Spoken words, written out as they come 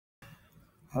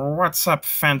What's up,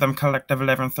 Fandom Collective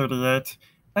 1138?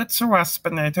 It's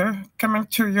Waspinator coming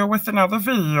to you with another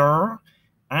video.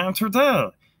 And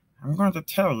today, I'm going to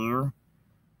tell you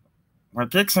why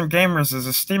Geeks and Gamers is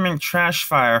a steaming trash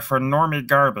fire for normie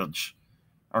garbage.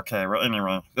 Okay, well,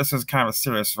 anyway, this is kind of a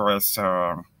serious voice,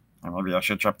 so maybe I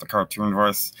should drop the cartoon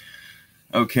voice.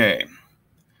 Okay.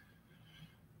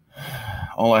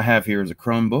 All I have here is a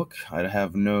Chromebook. I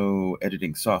have no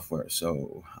editing software,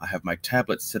 so I have my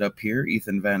tablet set up here,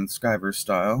 Ethan Van Sciver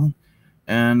style,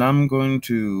 and I'm going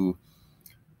to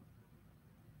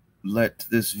let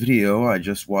this video I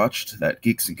just watched that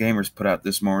Geeks and Gamers put out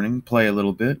this morning play a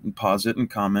little bit and pause it and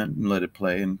comment and let it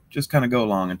play and just kind of go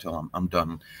along until I'm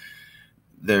done.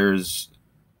 There's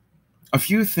a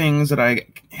few things that I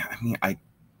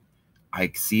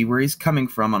see where he's coming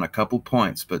from on a couple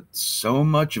points, but so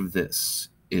much of this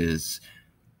is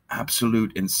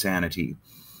absolute insanity.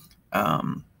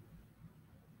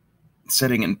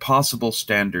 Setting impossible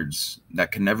standards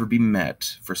that can never be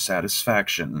met for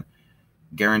satisfaction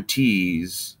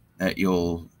guarantees that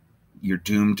you're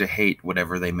doomed to hate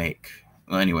whatever they make.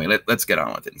 Well, anyway, let's get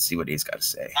on with it and see what he's got to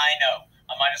say. I know.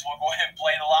 I might as well go ahead and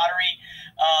play the lottery.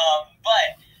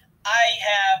 But I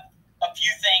have a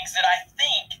few things that I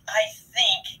think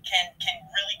can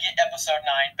really get episode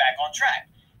 9 back on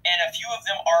track. And a few of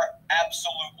them are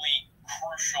absolutely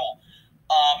crucial.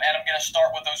 And I'm going to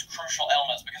start with those crucial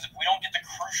elements, because if we don't get the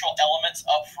crucial elements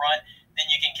up front, then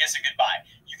you can kiss it goodbye.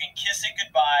 You can kiss it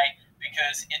goodbye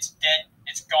because it's dead,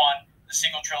 it's gone. The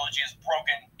sequel trilogy is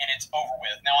broken and it's over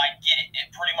with. Now, I get it.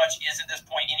 It pretty much is at this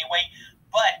point anyway.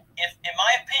 But if, in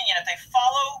my opinion, if they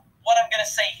follow what I'm going to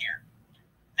say here,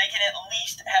 they can at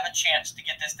least have a chance to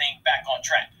get this thing back on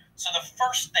track. So the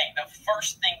first thing that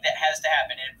has to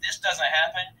happen, and if this doesn't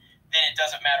happen, then it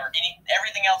doesn't matter.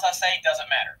 Everything else I say doesn't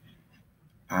matter.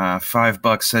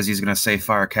 $5 says he's going to say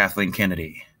fire Kathleen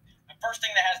Kennedy. The first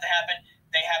thing that has to happen,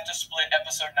 they have to split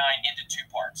episode 9 into 2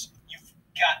 parts. You've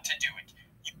got to do it.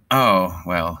 Oh,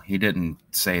 well, he didn't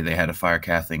say they had to fire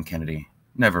Kathleen Kennedy.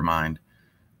 Never mind.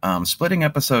 Splitting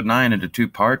episode 9 into 2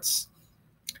 parts,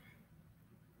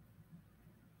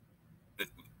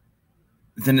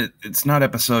 then it's not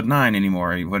episode 9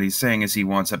 anymore. What he's saying is he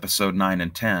wants episode 9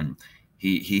 and 10.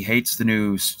 He hates the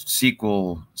new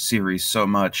sequel series so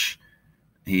much,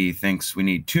 he thinks we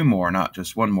need 2 more, not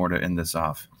just 1 more to end this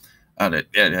off. Let's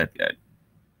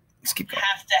keep going. You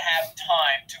have to have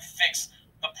time to fix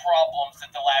the problems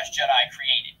that The Last Jedi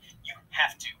created. You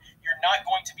have to. You're not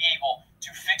going to be able to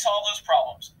fix all those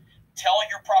problems, tell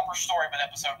your proper story with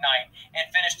episode 9,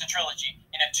 and finish the trilogy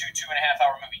in a 2.5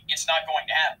 hour movie. It's not going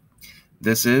to happen.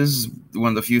 This is one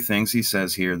of the few things he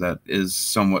says here that is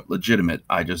somewhat legitimate.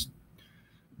 I just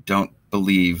don't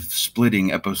believe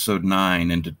splitting episode 9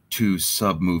 into 2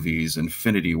 sub-movies,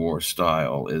 Infinity War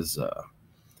style, is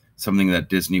something that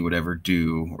Disney would ever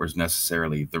do or is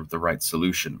necessarily the right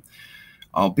solution.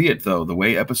 Albeit, though, the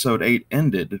way episode 8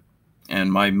 ended,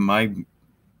 and my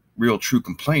real true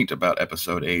complaint about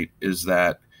episode 8 is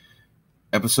that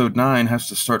episode 9 has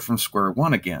to start from square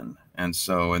one again. And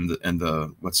so in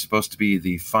the what's supposed to be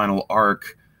the final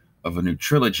arc of a new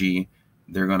trilogy,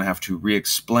 they're going to have to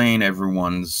re-explain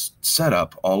everyone's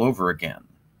setup all over again.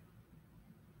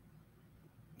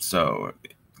 So,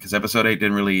 because episode 8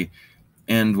 didn't really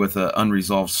end with an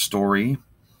unresolved story.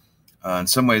 In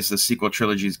some ways, the sequel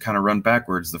trilogies kind of run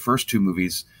backwards. The first 2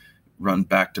 movies run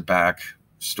back-to-back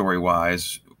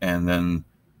story-wise, and then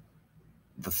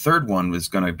the third one was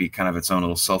going to be kind of its own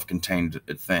little self-contained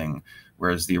thing,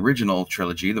 whereas the original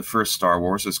trilogy, the first Star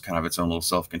Wars, is kind of its own little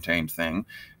self-contained thing,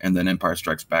 and then Empire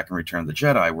Strikes Back and Return of the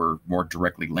Jedi were more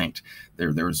directly linked.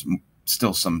 There was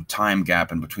still some time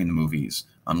gap in between the movies,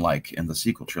 unlike in the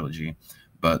sequel trilogy,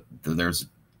 but there's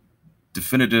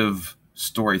definitive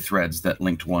story threads that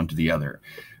linked one to the other.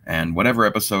 And whatever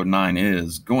episode 9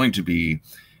 is going to be,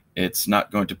 it's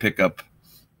not going to pick up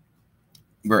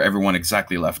where everyone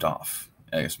exactly left off,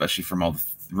 especially from all the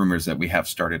rumors that we have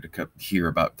started to hear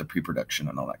about the pre-production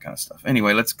and all that kind of stuff.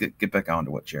 Anyway, let's get back on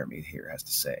to what Jeremy here has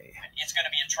to say. It's going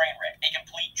to be a train wreck, a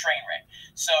complete train wreck.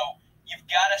 So you've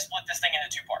got to split this thing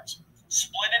into 2 parts.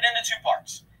 Split it into 2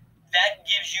 parts. That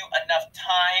gives you enough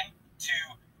time to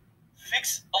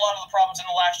fix a lot of the problems in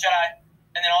The Last Jedi,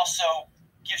 and then also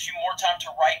gives you more time to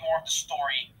write more of the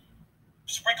story,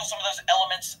 sprinkle some of those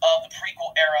elements of the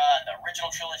prequel era and the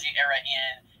original trilogy era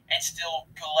in, and still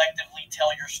collectively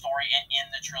tell your story and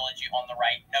end the trilogy on the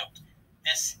right note.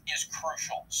 This is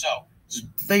crucial. So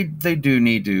they do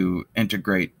need to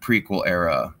integrate prequel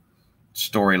era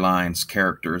storylines,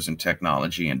 characters, and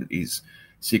technology into these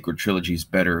sequel trilogies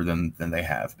better than they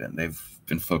have been. They've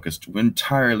been focused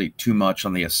entirely too much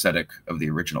on the aesthetic of the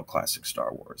original classic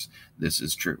Star Wars. This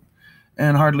is true.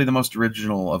 And hardly the most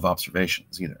original of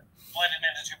observations, either. Split it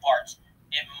into 2 parts.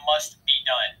 It must be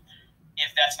done. If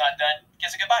that's not done,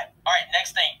 kiss it goodbye. All right,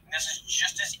 next thing. This is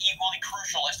just as equally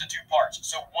crucial as the 2 parts.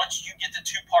 So once you get the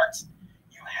 2 parts,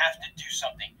 you have to do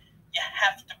something. You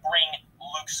have to bring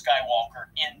Luke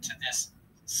Skywalker into this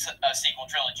sequel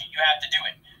trilogy. You have to do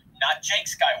it. Not Jake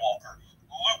Skywalker,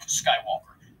 Luke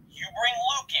Skywalker. You bring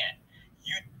Luke in.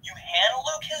 You hand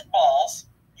Luke his balls.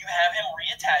 You have him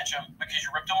reattach them because you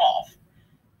ripped them off.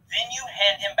 Then you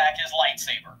hand him back his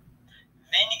lightsaber.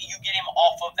 Then you get him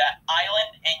off of that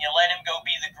island and you let him go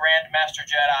be the Grand Master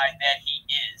Jedi that he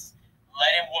is.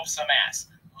 Let him whoop some ass.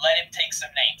 Let him take some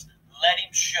names. Let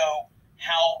him show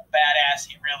how badass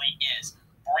he really is.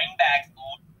 Bring back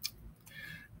Luke.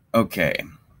 Okay.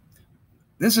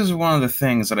 This is one of the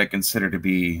things that I consider to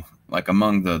be like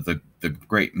among the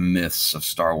great myths of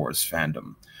Star Wars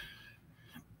fandom.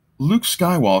 Luke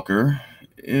Skywalker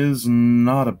is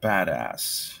not a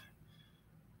badass.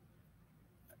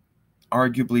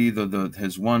 Arguably,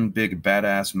 his one big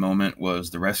badass moment was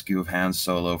the rescue of Han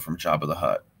Solo from Jabba the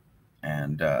Hutt.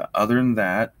 And other than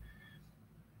that,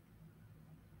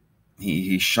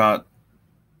 he shot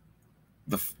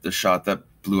the shot that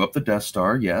blew up the Death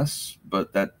Star, yes,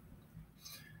 but that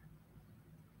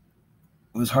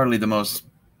was hardly the most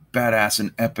badass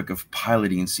and epic of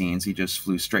piloting scenes. He just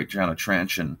flew straight down a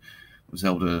trench and was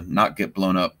able to not get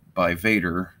blown up by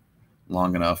Vader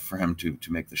long enough for him to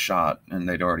make the shot. And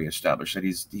they'd already established that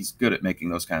he's good at making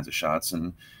those kinds of shots.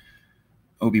 And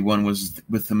Obi-Wan was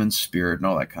with them in spirit and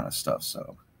all that kind of stuff.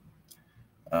 So,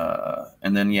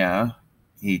 and then, yeah,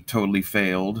 he totally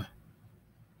failed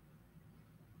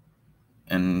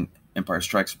in Empire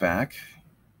Strikes Back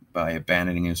by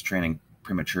abandoning his training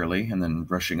prematurely and then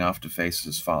rushing off to face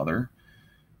his father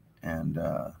and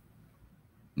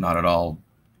not at all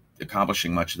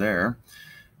accomplishing much there.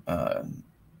 And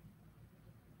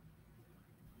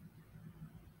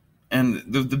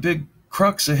the big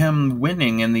crux of him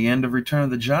winning in the end of Return of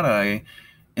the Jedi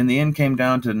in the end came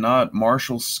down to not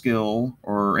martial skill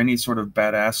or any sort of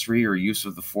badassery or use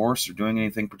of the Force or doing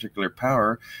anything particular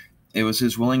power. It was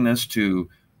his willingness to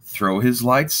throw his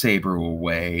lightsaber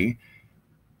away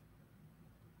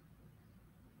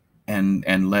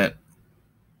and let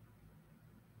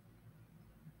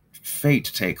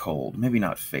fate take hold. Maybe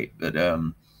not fate, but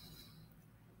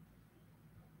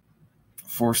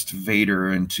forced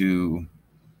Vader into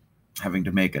having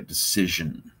to make a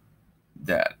decision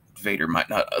that Vader might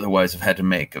not otherwise have had to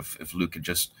make if Luke had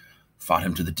just fought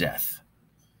him to the death.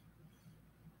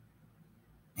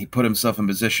 He put himself in a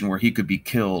position where he could be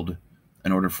killed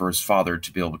in order for his father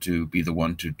to be able to be the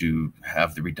one to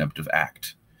have the redemptive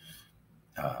act.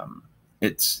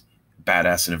 It's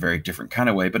badass in a very different kind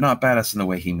of way, but not badass in the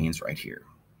way he means right here.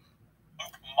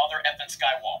 Luke Mother effing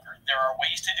Skywalker. There are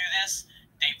ways to do this.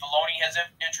 Dave Filoni has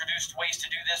introduced ways to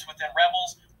do this within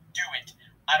Rebels. Do it.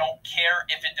 I don't care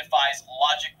if it defies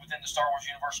logic within the Star Wars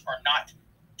universe or not.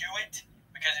 Do it,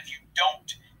 because if you don't,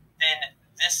 then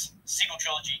this sequel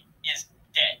trilogy is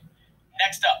dead.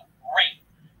 Next up, Rey.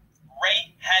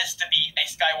 Rey has to be a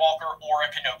Skywalker or a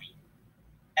Kenobi.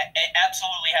 It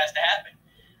absolutely has to happen.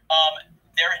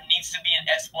 There needs to be an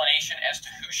explanation as to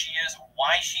who she is,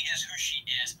 why she is who she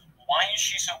is, why is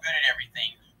she so good at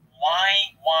everything, why?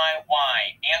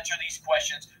 Answer these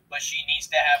questions, but she needs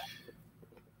to have...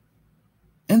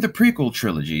 In the prequel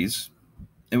trilogies,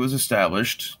 it was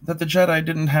established that the Jedi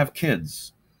didn't have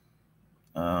kids.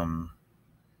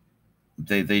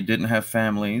 They didn't have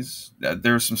families.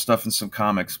 There's some stuff in some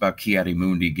comics about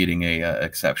Ki-Adi-Mundi getting a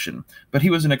exception, but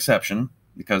he was an exception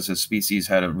because his species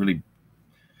had a really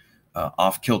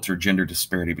off-kilter gender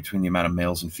disparity between the amount of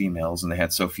males and females, and they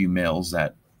had so few males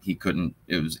that he couldn't.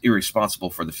 It was irresponsible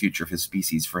for the future of his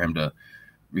species for him to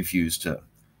refuse to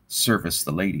service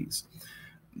the ladies.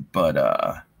 But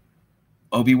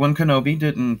Obi-Wan Kenobi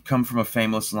didn't come from a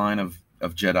famous line of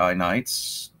Jedi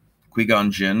Knights.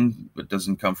 Qui-Gon Jinn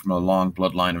doesn't come from a long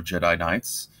bloodline of Jedi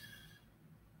Knights.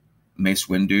 Mace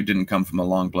Windu didn't come from a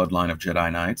long bloodline of Jedi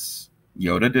Knights.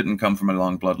 Yoda didn't come from a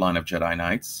long bloodline of Jedi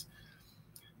Knights.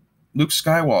 Luke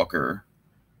Skywalker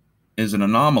is an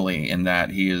anomaly in that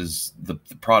he is the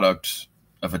product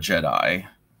of a Jedi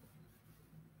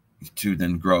to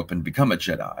then grow up and become a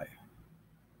Jedi.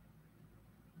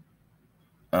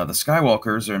 The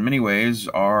Skywalkers, in many ways,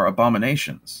 are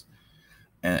abominations.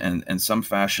 And in some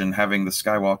fashion, having the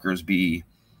Skywalkers be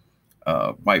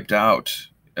wiped out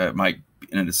might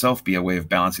in itself be a way of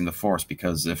balancing the Force,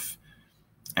 because if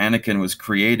Anakin was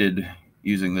created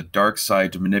using the dark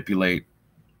side to manipulate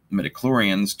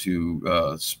midichlorians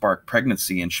to spark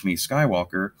pregnancy in Shmi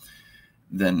Skywalker,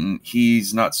 then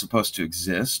he's not supposed to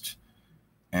exist,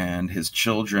 and his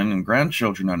children and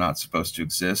grandchildren are not supposed to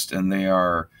exist, and they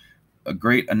are a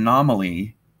great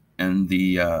anomaly in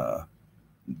the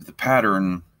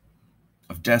pattern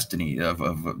of destiny, of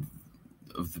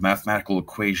the mathematical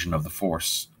equation of the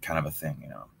Force, kind of a thing, you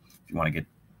know, if you want to get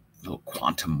a little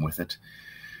quantum with it.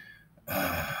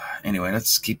 Anyway,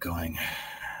 let's keep going.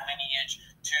 Lineage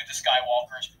to the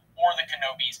Skywalkers or the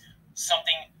Kenobis,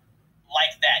 something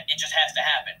like that. It just has to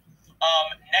happen.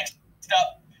 Next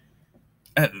up.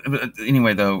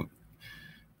 Anyway, though,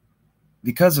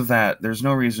 because of that, there's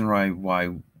no reason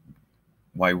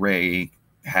why Rey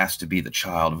has to be the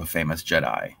child of a famous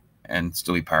Jedi and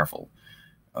still be powerful.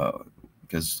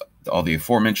 Because all the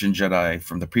aforementioned Jedi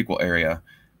from the prequel area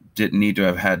didn't need to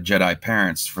have had Jedi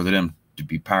parents for them to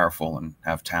be powerful and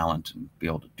have talent and be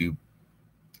able to do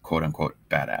quote-unquote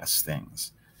badass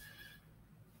things.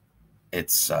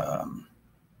 It's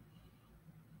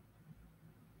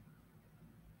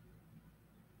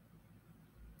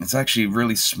actually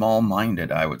really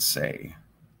small-minded, I would say,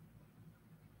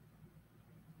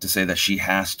 to say that she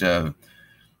has to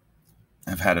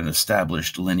have had an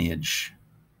established lineage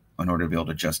in order to be able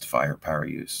to justify her power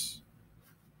use.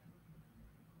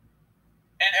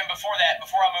 And before that,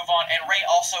 before I move on, and Rey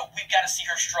also, we've got to see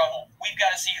her struggle. We've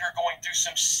got to see her going through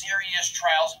some serious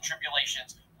trials and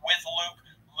tribulations with Luke.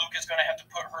 Luke is going to have to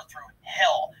put her through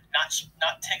hell,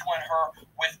 not tickling her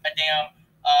with a damn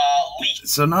leash.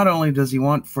 So not only does he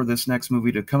want for this next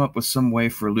movie to come up with some way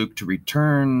for Luke to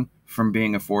return from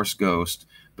being a Force ghost,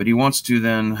 but he wants to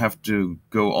then have to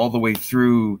go all the way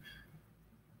through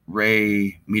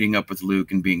Rey meeting up with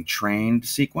Luke and being trained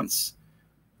sequence,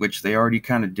 which they already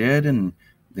kind of did, and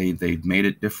they made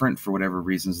it different for whatever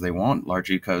reasons they want,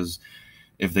 largely because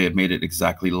if they had made it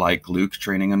exactly like Luke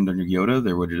training under Yoda,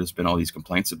 there would have just been all these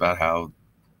complaints about how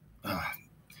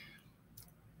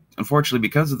unfortunately,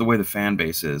 because of the way the fan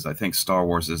base is, I think Star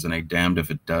Wars is in a damned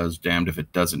if it does, damned if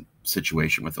it doesn't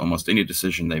situation with almost any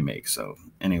decision they make. So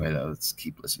anyway, though, let's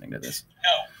keep listening to this. No,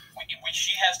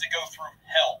 she has to go through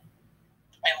hell,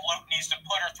 and Luke needs to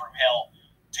put her through hell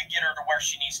to get her to where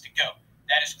she needs to go.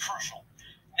 That is crucial.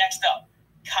 Next up,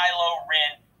 Kylo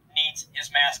Ren needs his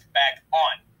mask back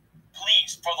on.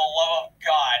 Please, for the love of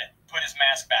God, put his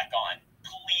mask back on.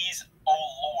 Please, oh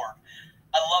Lord.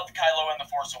 I loved Kylo in The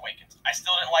Force Awakens. I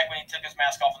still didn't like when he took his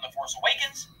mask off in The Force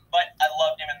Awakens, but I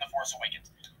loved him in The Force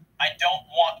Awakens. I don't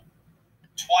want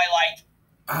Twilight.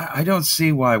 I don't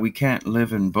see why we can't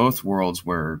live in both worlds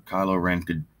where Kylo Ren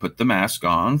could put the mask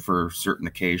on for certain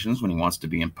occasions when he wants to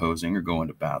be imposing or go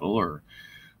into battle or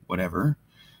whatever,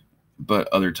 but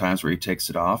other times where he takes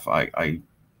it off. I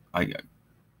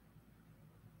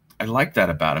like that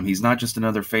about him. He's not just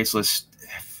another faceless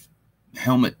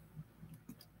helmet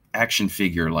action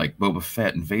figure like Boba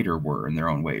Fett and Vader were in their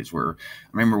own ways. Where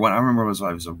I remember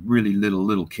I was a really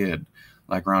little kid,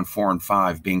 like around 4 and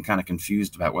 5, being kind of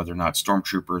confused about whether or not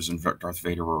stormtroopers and Darth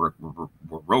Vader were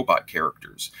robot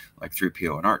characters like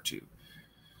 3PO and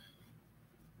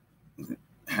R2.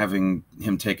 Having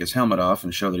him take his helmet off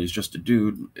and show that he's just a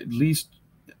dude at least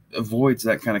avoids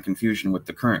that kind of confusion with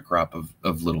the current crop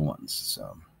of little ones.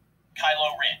 So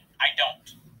Kylo Ren, I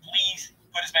don't. Please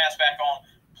put his mask back on.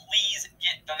 Please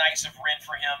get the Knights of Ren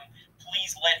for him.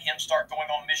 Please let him start going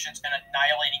on missions and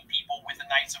annihilating people with the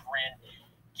Knights of Ren.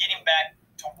 Get him back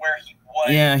to where he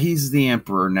was. Yeah, he's the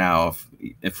Emperor now,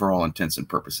 if for all intents and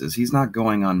purposes. He's not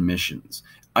going on missions.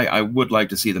 I would like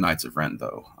to see the Knights of Ren,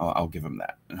 though. I'll give him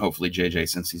that. And hopefully JJ,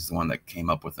 since he's the one that came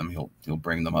up with them, he'll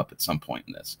bring them up at some point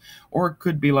in this. Or it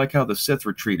could be like how the Sith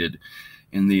were treated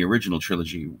in the original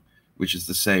trilogy, which is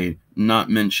to say, not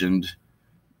mentioned,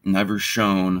 never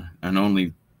shown, and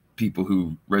only people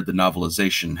who read the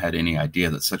novelization had any idea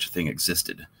that such a thing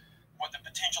existed. With the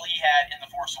potential he had in The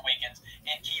Force Awakens,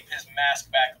 and keep his mask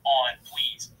back on,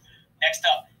 please. Next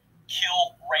up,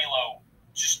 kill Reylo.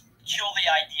 Just kill the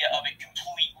idea of it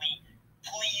completely.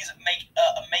 Please make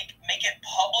it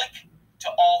public to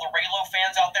all the Reylo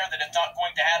fans out there that it's not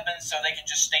going to happen, so they can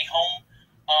just stay home.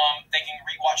 They can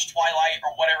rewatch Twilight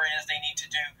or whatever it is they need to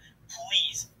do.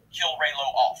 Please kill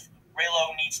Reylo off.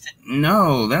 Reylo needs to...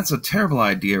 No, that's a terrible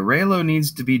idea. Reylo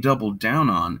needs to be doubled down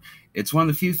on. It's one of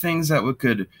the few things that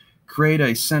could create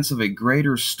a sense of a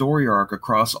greater story arc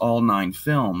across all 9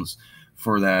 films,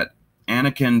 for that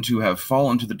Anakin to have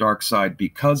fallen to the dark side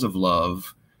because of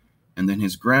love, and then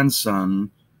his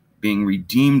grandson being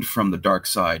redeemed from the dark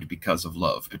side because of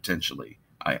love, potentially.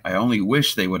 I only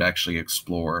wish they would actually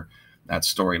explore that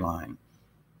storyline.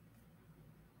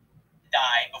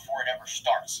 Die before it ever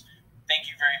starts. Thank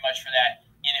you very much for that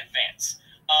in advance.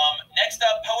 Next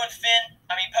up, Poe and Finn.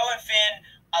 Poe and Finn.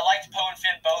 I liked Poe and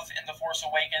Finn both in The Force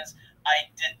Awakens.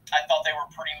 I thought they were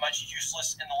pretty much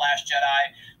useless in The Last Jedi.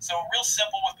 So real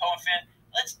simple with Poe and Finn.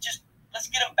 Let's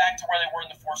get them back to where they were in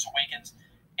The Force Awakens,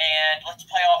 and let's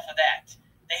play off of that.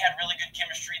 They had really good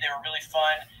chemistry. They were really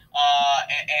fun,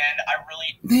 and I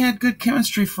really. They had good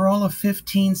chemistry for all of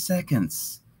 15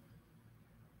 seconds.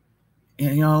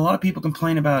 You know, a lot of people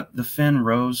complain about the Finn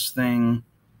Rose thing,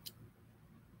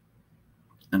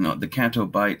 and the Canto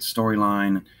Bight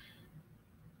storyline.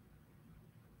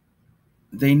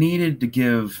 They needed to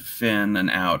give Finn an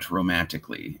out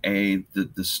romantically.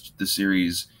 The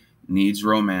series needs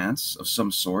romance of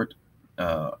some sort.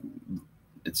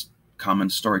 Its common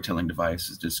storytelling device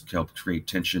is just help create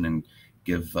tension and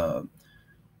give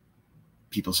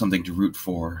people something to root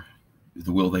for,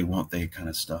 the will they, won't they kind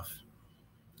of stuff.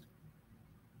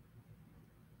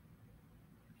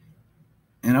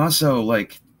 And also,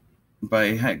 like,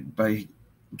 by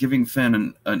giving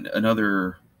Finn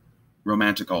another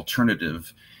romantic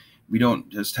alternative, we don't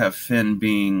just have Finn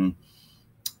being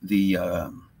the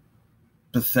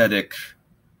pathetic,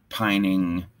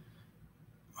 pining,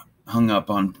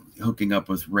 hooking up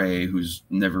with Rey, who's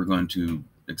never going to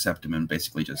accept him and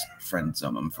basically just friend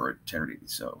zone him for eternity.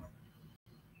 So,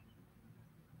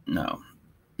 no.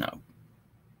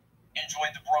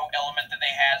 Enjoyed the bro element that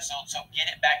they had, so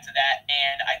get it back to that,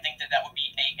 and I think that would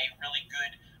be a really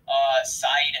good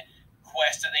side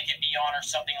quest that they could be on or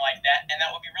something like that, and that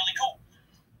would be really cool.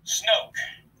 Snoke.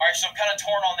 All right, so I'm kind of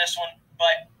torn on this one,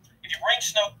 but if you bring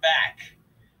Snoke back,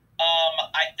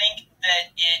 I think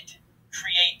that it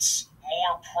creates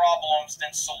more problems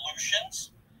than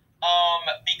solutions,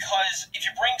 because if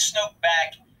you bring Snoke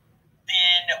back,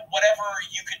 then whatever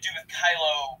you could do with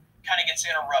Kylo kind of gets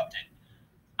interrupted.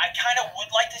 I kind of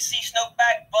would like to see Snoke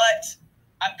back, but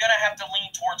I'm going to have to lean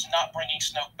towards not bringing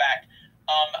Snoke back.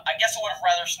 I guess I would have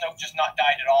rather Snoke just not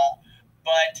died at all,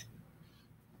 but...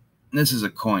 This is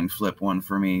a coin flip one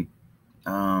for me.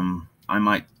 I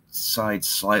might side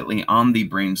slightly on the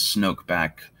bring Snoke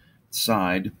back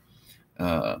side.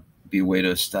 Be a way to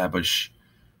establish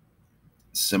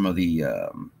some of the...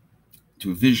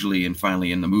 to visually and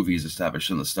finally in the movies establish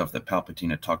some of the stuff that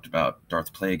Palpatine had talked about,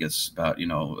 Darth Plagueis, about,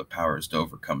 the powers to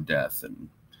overcome death and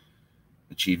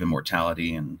achieve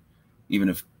immortality. And even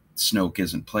if Snoke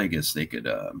isn't Plagueis, they could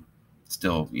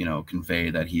still, convey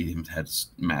that he has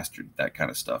mastered that kind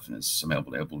of stuff and is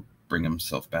able to bring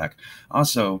himself back.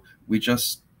 Also, we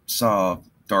just saw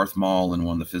Darth Maul in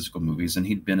one of the physical movies, and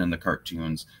he'd been in the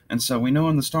cartoons. And so we know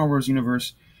in the Star Wars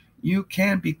universe, you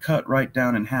can be cut right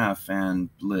down in half and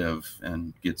live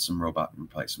and get some robot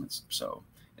replacements. So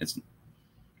it's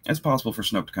possible for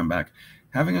Snoke to come back.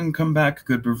 Having him come back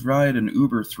could provide an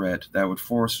uber threat that would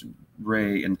force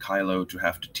Rey and Kylo to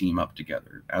have to team up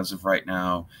together. As of right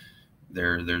now,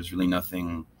 there's really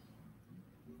nothing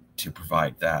to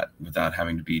provide that without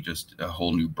having to be just a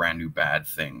whole new, brand new bad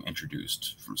thing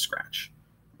introduced from scratch.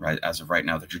 Right? As of right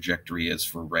now, the trajectory is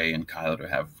for Rey and Kylo to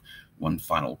have one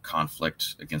final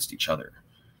conflict against each other.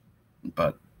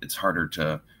 But it's harder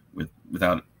to,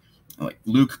 without, like,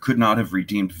 Luke could not have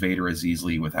redeemed Vader as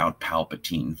easily without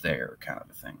Palpatine there, kind of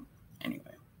a thing.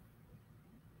 Anyway.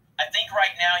 I think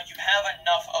right now you have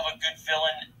enough of a good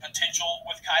villain potential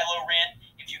with Kylo Ren.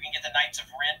 If you can get the Knights of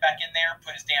Ren back in there,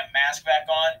 put his damn mask back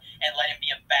on, and let him be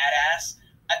a badass,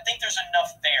 I think there's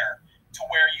enough there to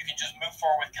where you can just move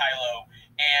forward with Kylo,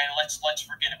 and let's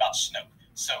forget about Snoke.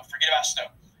 So forget about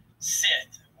Snoke.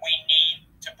 Sith. We need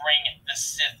to bring the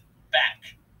Sith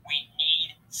back. We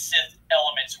need Sith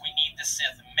elements. We need the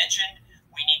Sith mentioned.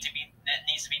 That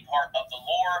needs to be part of the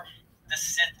lore. The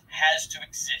Sith has to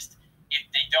exist. If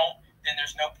they don't, then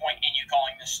there's no point in you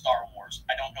calling this Star Wars.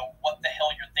 I don't know what the hell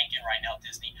you're thinking right now,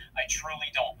 Disney. I truly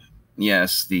don't.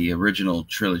 Yes, the original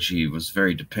trilogy was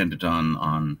very dependent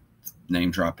on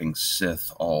name-dropping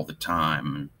Sith all the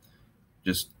time.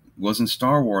 Just wasn't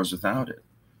Star Wars without it.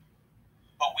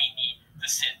 But we need the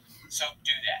Sith. So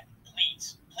do that.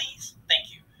 Please. Please.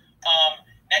 Thank you.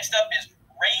 Next up is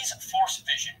Rey's Force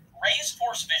Vision. Rey's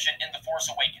Force Vision in The Force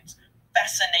Awakens.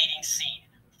 Fascinating scene.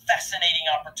 Fascinating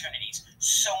opportunities.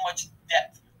 So much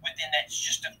depth within that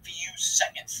just a few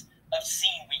seconds of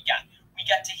scene we got. We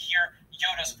got to hear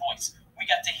Yoda's voice. We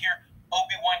got to hear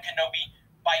Obi-Wan Kenobi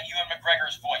by Ewan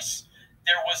McGregor's voice.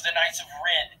 There was the Knights of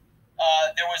Ren.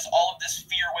 There was all of this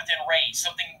fear within Rey,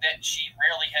 something that she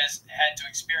rarely has had to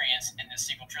experience in this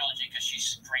sequel trilogy because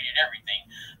she's created everything.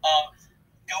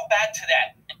 Go back to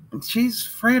that. She's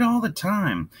afraid all the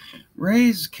time.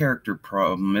 Rey's character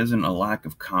problem isn't a lack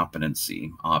of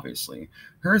competency, obviously.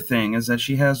 Her thing is that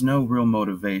she has no real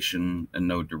motivation and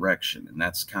no direction, and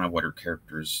that's kind of what her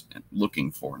character's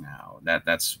looking for now.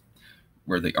 That's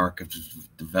where the arc of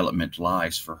development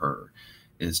lies for her,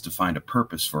 is to find a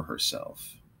purpose for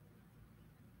herself.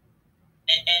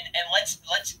 And let's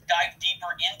dive deeper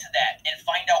into that and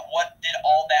find out what did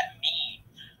all that mean.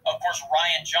 Of course,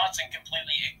 Rian Johnson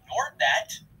completely ignored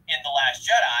that in The Last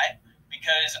Jedi,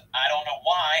 because I don't know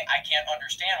why, I can't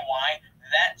understand why.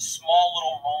 That small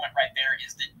little moment right there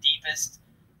is the deepest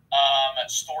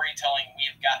storytelling we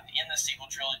have gotten in the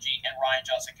sequel trilogy, and Rian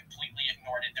Johnson completely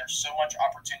ignored it. There's so much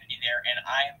opportunity there, and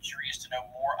I am curious to know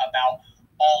more about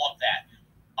all of that.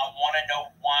 I want to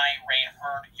know why Rey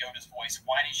heard Yoda's voice.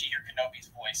 Why did she hear Kenobi's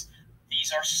voice?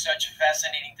 These are such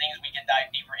fascinating things we can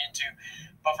dive deeper into,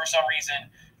 but for some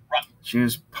reason... She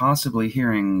was possibly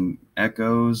hearing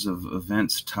echoes of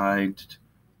events tied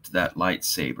to that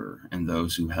lightsaber and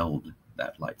those who held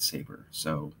that lightsaber.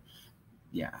 So,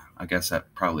 yeah, I guess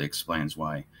that probably explains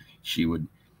why she would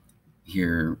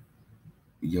hear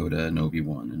Yoda and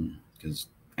Obi-Wan, and because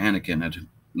Anakin had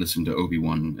listened to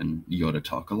Obi-Wan and Yoda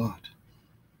talk a lot.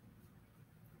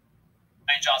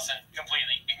 Rian Johnson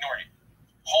completely ignored it.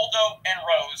 Holdo and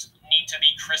Rose need to be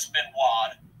Chris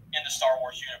Benoit in the Star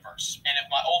Wars universe. And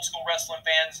if my old school wrestling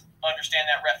fans understand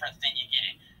that reference, then you get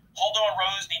it. Holdo and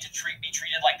Rose need to be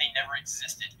treated like they never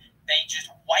existed. They just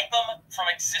wipe them from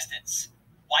existence.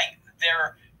 Wipe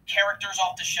their characters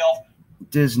off the shelf.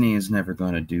 Disney is never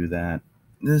going to do that.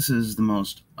 This is the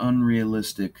most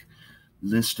unrealistic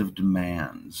list of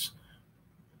demands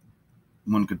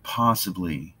one could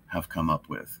possibly have come up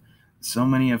with. So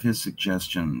many of his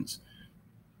suggestions,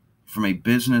 from a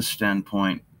business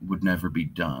standpoint, would never be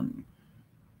done.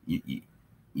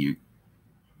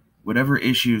 Whatever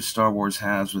issues Star Wars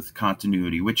has with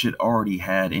continuity, which it already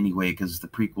had anyway, because the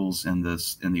prequels and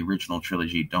the original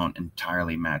trilogy don't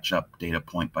entirely match up data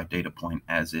point by data point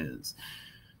as is.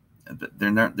 They're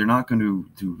not going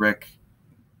to wreck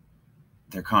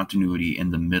their continuity in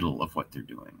the middle of what they're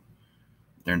doing.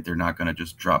 They're not going to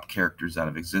just drop characters out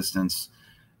of existence.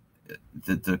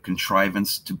 The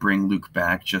contrivance to bring Luke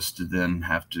back just to then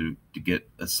have to get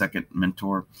a second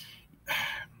mentor.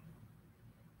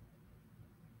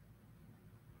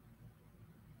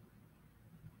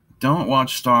 Don't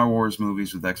watch Star Wars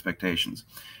movies with expectations.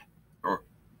 Aren't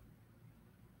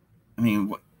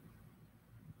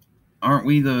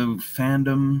we the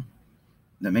fandom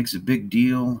that makes a big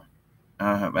deal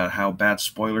about how bad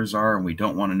spoilers are, and we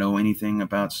don't want to know anything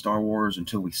about Star Wars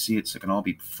until we see it so it can all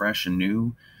be fresh and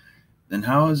new? Then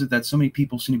how is it that so many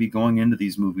people seem to be going into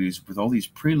these movies with all these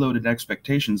preloaded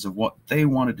expectations of what they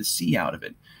wanted to see out of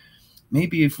it?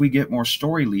 Maybe if we get more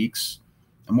story leaks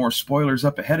and more spoilers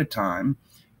up ahead of time,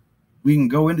 we can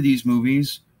go into these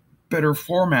movies better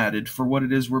formatted for what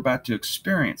it is we're about to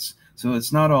experience. So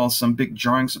it's not all some big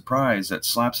jarring surprise that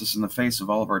slaps us in the face of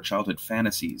all of our childhood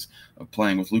fantasies of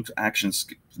playing with Luke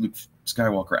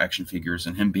Skywalker action figures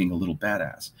and him being a little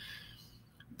badass.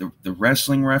 The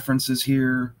wrestling references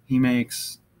here he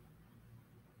makes,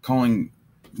 wanting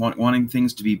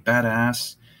things to be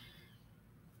badass.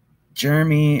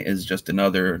 Jeremy is just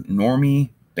another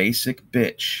normie, basic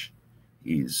bitch.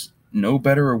 He's no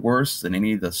better or worse than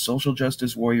any of the social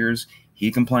justice warriors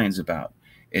he complains about.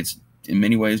 It's in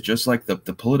many ways just like the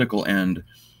political end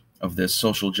of this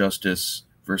social justice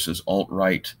versus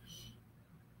alt-right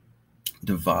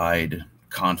divide,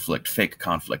 conflict, fake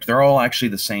conflict. They're all actually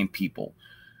the same people.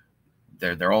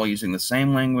 They're all using the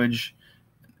same language,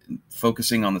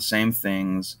 focusing on the same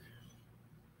things.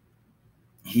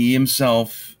 He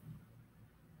himself,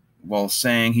 while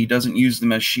saying he doesn't use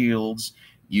them as shields,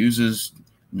 uses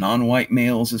non-white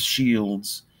males as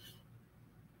shields.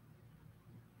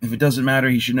 If it doesn't matter,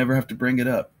 he should never have to bring it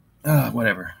up.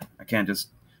 Whatever. I can't just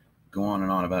go on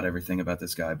and on about everything about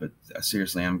this guy, but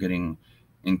seriously, I'm getting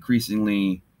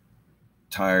increasingly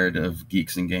tired of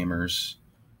Geeks and Gamers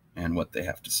and what they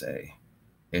have to say.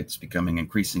 It's becoming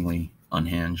increasingly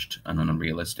unhinged and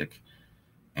unrealistic,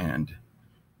 and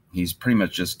he's pretty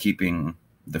much just keeping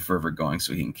the fervor going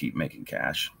so he can keep making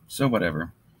cash. So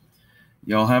whatever.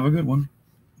 Y'all have a good one.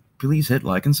 Please hit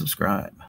like and subscribe.